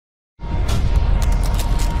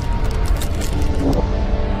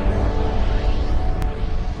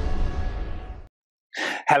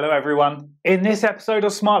Hello everyone. In this episode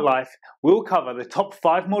of Smart Life, we'll cover the top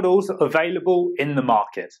 5 models available in the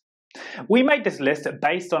market. We made this list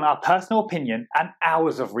based on our personal opinion and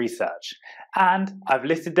hours of research, and I've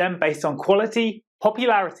listed them based on quality,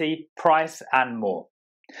 popularity, price, and more.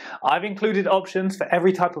 I've included options for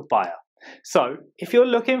every type of buyer. So, if you're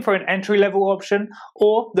looking for an entry-level option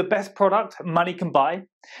or the best product money can buy,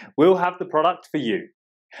 we'll have the product for you.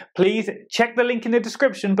 Please check the link in the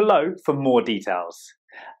description below for more details.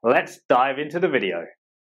 Let's dive into the video.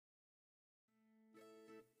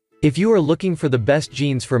 If you are looking for the best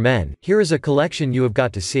jeans for men, here is a collection you have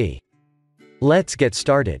got to see. Let's get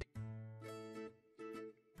started.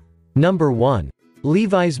 Number 1.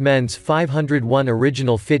 Levi's Men's 501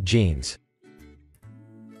 Original Fit Jeans.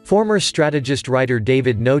 Former strategist writer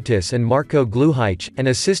David Notice and Marco Gluhich, an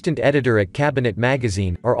assistant editor at Cabinet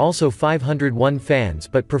magazine, are also 501 fans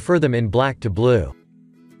but prefer them in black to blue.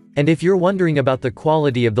 And if you're wondering about the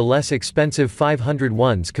quality of the less expensive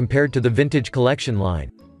 501s compared to the vintage collection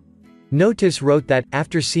line, Notice wrote that,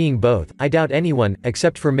 after seeing both, I doubt anyone,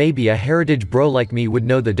 except for maybe a heritage bro like me, would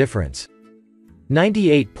know the difference.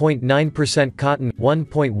 98.9% cotton,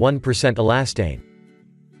 1.1% elastane.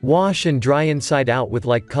 Wash and dry inside out with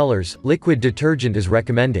light colors. Liquid detergent is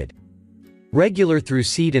recommended. Regular through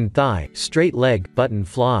seat and thigh, straight leg, button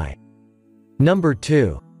fly. Number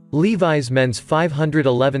 2. Levi's Men's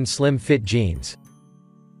 511 Slim Fit Jeans.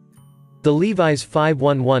 The Levi's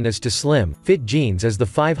 511 is to slim fit jeans as the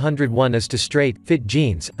 501 is to straight fit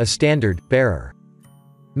jeans, a standard bearer.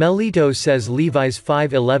 Melito says Levi's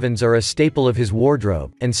 511s are a staple of his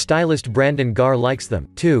wardrobe, and stylist Brandon Garr likes them,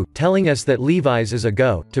 too, telling us that Levi's is a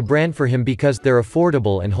go-to brand for him because they're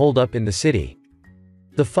affordable and hold up in the city.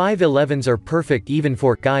 The 511s are perfect even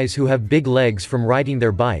for guys who have big legs from riding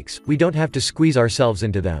their bikes. We don't have to squeeze ourselves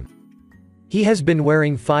into them. He has been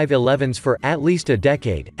wearing 511s for at least a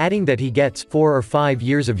decade, adding that he gets 4 or 5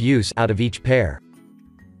 years of use out of each pair.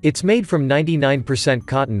 It's made from 99%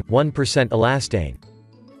 cotton, 1% elastane.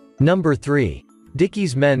 Number 3.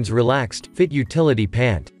 Dickies Men's Relaxed Fit Utility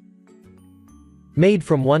Pant. Made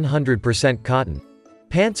from 100% cotton.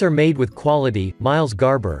 Pants are made with quality. Miles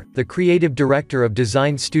Garber, the creative director of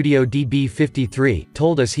design studio DB53,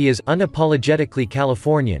 told us he is unapologetically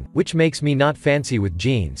Californian, which makes me not fancy with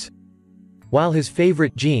jeans. While his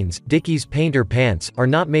favorite jeans, Dickies Painter Pants, are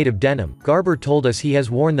not made of denim, Garber told us he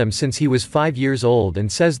has worn them since he was 5 years old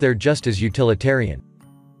and says they're just as utilitarian.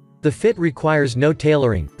 The fit requires no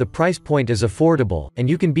tailoring, the price point is affordable, and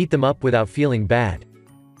you can beat them up without feeling bad.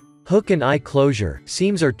 Hook and eye closure,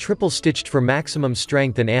 seams are triple stitched for maximum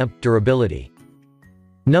strength and amp durability.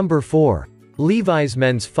 Number 4. Levi's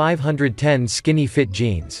Men's 510 Skinny Fit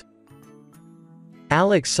Jeans.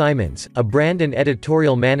 Alex Simons, a brand and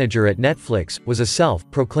editorial manager at Netflix, was a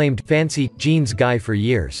self-proclaimed fancy jeans guy for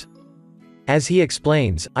years. As he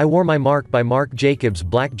explains, I wore my Marc by Marc Jacobs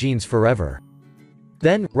black jeans forever.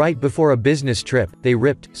 Then, right before a business trip, they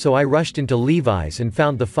ripped, so I rushed into Levi's and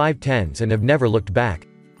found the 510s and have never looked back.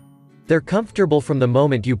 They're comfortable from the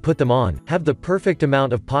moment you put them on, have the perfect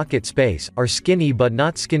amount of pocket space, are skinny but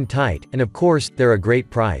not skin tight, and of course, they're a great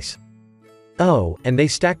price. Oh, and they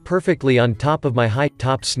stack perfectly on top of my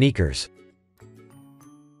high-top sneakers.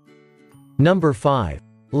 Number 5.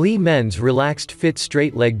 Lee Men's Relaxed Fit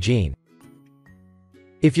Straight Leg Jean.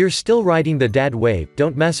 If you're still riding the dad wave,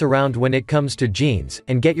 don't mess around when it comes to jeans,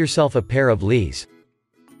 and get yourself a pair of Lee's.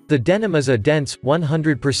 The denim is a dense,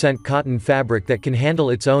 100% cotton fabric that can handle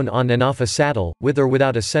its own on and off a saddle, with or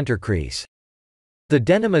without a center crease. The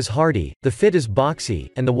denim is hardy, the fit is boxy,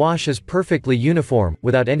 and the wash is perfectly uniform,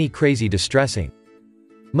 without any crazy distressing.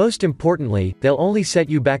 Most importantly, they'll only set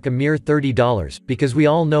you back a mere $30, because we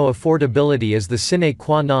all know affordability is the sine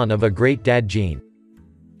qua non of a great dad jean.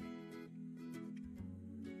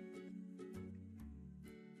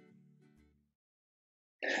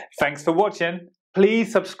 Thanks for watching.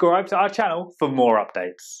 Please subscribe to our channel for more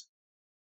updates.